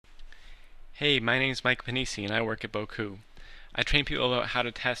Hey, my name is Mike Pennisi and I work at Boku. I train people about how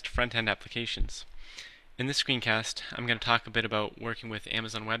to test front-end applications. In this screencast, I'm going to talk a bit about working with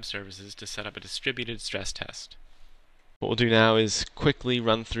Amazon Web Services to set up a distributed stress test. What we'll do now is quickly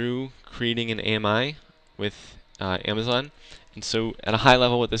run through creating an AMI with Amazon. And so at a high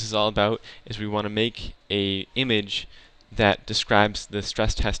level, what this is all about is we want to make a image that describes the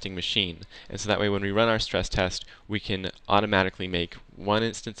stress testing machine. And so that way when we run our stress test, we can automatically make one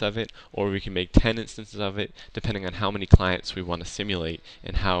instance of it, or we can make 10 instances of it, depending on how many clients we want to simulate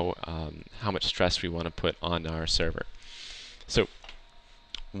and how much stress we want to put on our server. So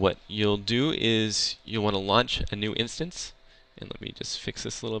what you'll do is you'll want to launch a new instance. And let me just fix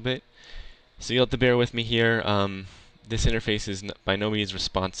this a little bit. So you'll have to bear with me here. This interface is by no means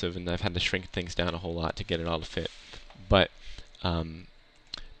responsive, and I've had to shrink things down a whole lot to get it all to fit. But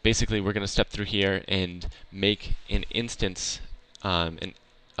basically, we're going to step through here and make an instance of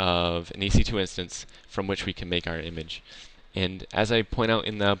an EC2 instance from which we can make our image. And as I point out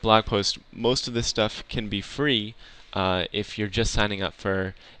in the blog post, most of this stuff can be free if you're just signing up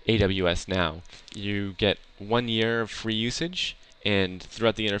for AWS now. You get 1 year of free usage, and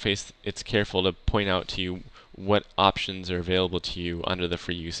throughout the interface, it's careful to point out to you what options are available to you under the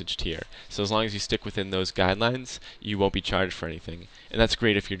free usage tier. So as long as you stick within those guidelines, you won't be charged for anything. And that's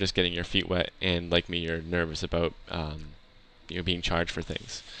great if you're just getting your feet wet and, like me, you're nervous about being charged for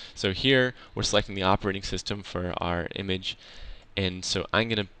things. So here we're selecting the operating system for our image, and so I'm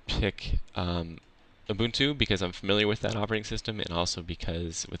going to pick Ubuntu because I'm familiar with that operating system, and also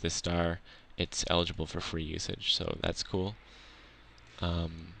because with this star it's eligible for free usage, so that's cool.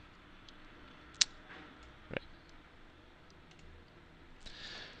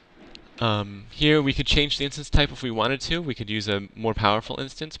 Here we could change the instance type if we wanted to. We could use a more powerful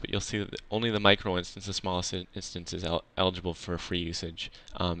instance, but you'll see that only the micro instance, the smallest instance, is eligible for free usage.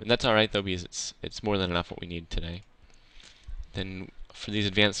 And that's alright though, because it's more than enough what we need today. Then for these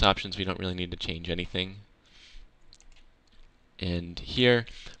advanced options, we don't really need to change anything. And here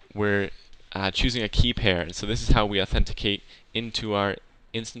we're choosing a key pair. And so this is how we authenticate into our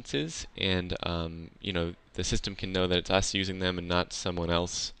instances, and the system can know that it's us using them and not someone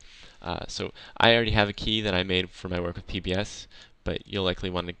else. So I already have a key that I made for my work with PBS, but you'll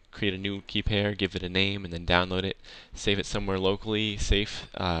likely want to create a new key pair, give it a name, and then download it, save it somewhere locally safe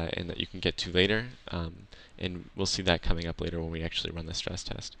and that you can get to later. And we'll see that coming up later when we actually run the stress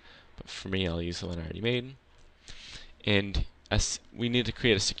test. But for me, I'll use the one I already made. And we need to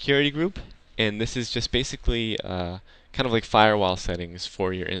create a security group, and this is just basically kind of like firewall settings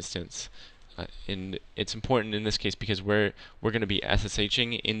for your instance. And it's important in this case because we're going to be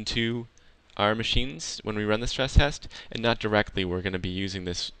SSHing into our machines when we run the stress test, and not directly. We're going to be using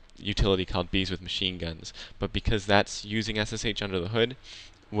this utility called bees with machine guns. But because that's using SSH under the hood,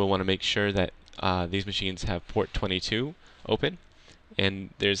 we'll want to make sure that these machines have port 22 open. And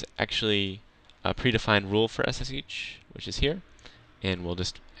there's actually a predefined rule for SSH, which is here, and we'll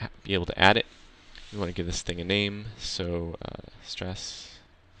just be able to add it. We want to give this thing a name, so stress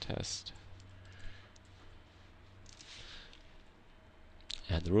test.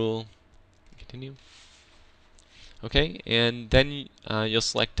 Add the rule, continue. Okay, and then you'll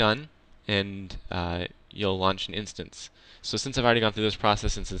select done, and you'll launch an instance. So since I've already gone through this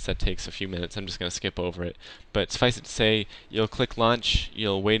process, and since that takes a few minutes, I'm just going to skip over it. But suffice it to say, you'll click launch,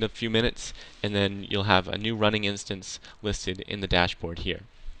 you'll wait a few minutes, and then you'll have a new running instance listed in the dashboard here.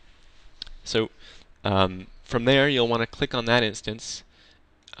 So from there, you'll want to click on that instance,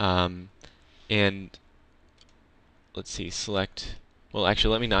 and let's see, select. Well,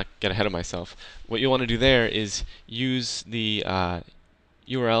 actually, let me not get ahead of myself. What you'll want to do there is use the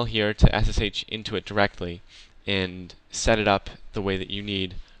URL here to SSH into it directly and set it up the way that you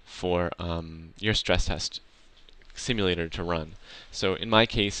need for your stress test simulator to run. So in my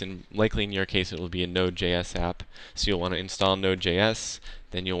case, and likely in your case, it will be a Node.js app. So you'll want to install Node.js,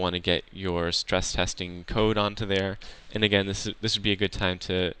 then you'll want to get your stress testing code onto there. And again, this would be a good time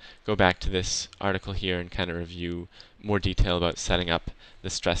to go back to this article here and kind of review more detail about setting up the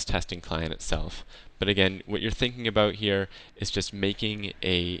stress testing client itself. But again, what you're thinking about here is just making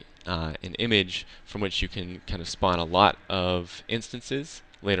an image from which you can kind of spawn a lot of instances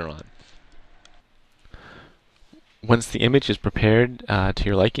later on. Once the image is prepared to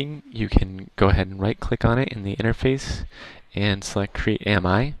your liking, you can go ahead and right-click on it in the interface and select Create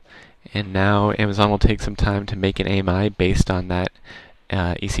AMI. And now Amazon will take some time to make an AMI based on that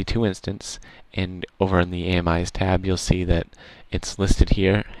EC2 instance. And over in the AMIs tab, you'll see that it's listed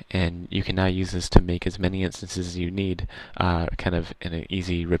here, and you can now use this to make as many instances as you need, kind of in an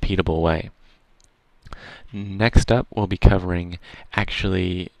easy, repeatable way. Next up, we'll be covering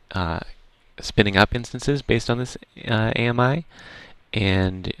actually spinning up instances based on this AMI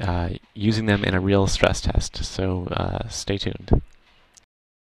and using them in a real stress test. So stay tuned.